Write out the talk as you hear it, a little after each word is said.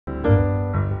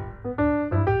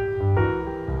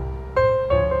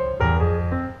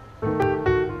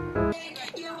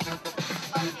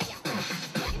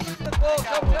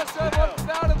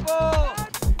Bountiful!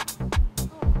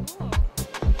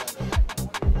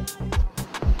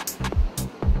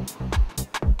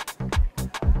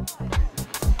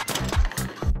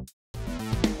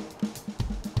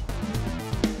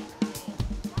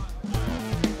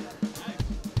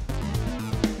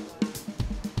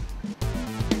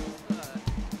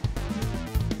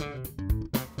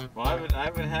 Well, I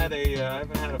haven't had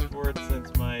a Ford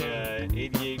since my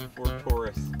 '88 Ford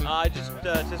Taurus. I just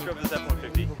drove this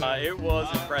F-150. It was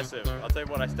impressive. I'll tell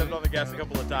you what, I stepped on the gas a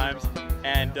couple of times,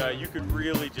 and you could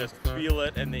really just feel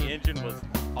it, and the engine was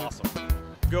awesome.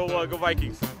 Go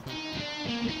Vikings! That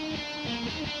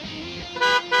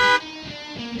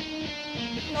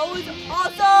was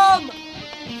awesome!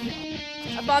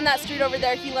 Up on that street over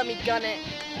there, he let me gun it.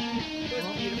 It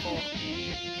was beautiful.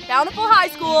 Bountiful High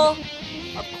School,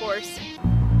 of course.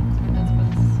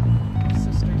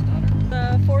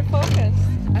 The Ford Focus.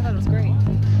 I thought it was great.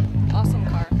 Awesome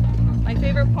car. My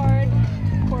favorite part,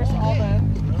 of course, all the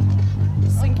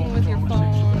syncing with your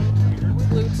phone,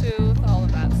 Bluetooth, all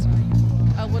of that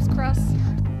stuff. What's crust?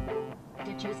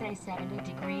 Did you say 70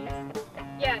 degrees?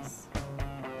 Yes.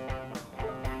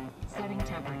 Setting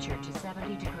temperature to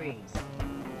 70 degrees.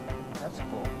 That's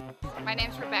cool. My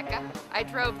name's Rebecca. I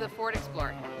drove the Ford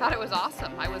Explorer. Thought it was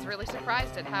awesome. I was really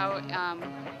surprised at how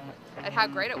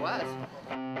great it was.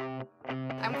 I'm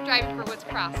driving for Woods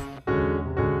Cross.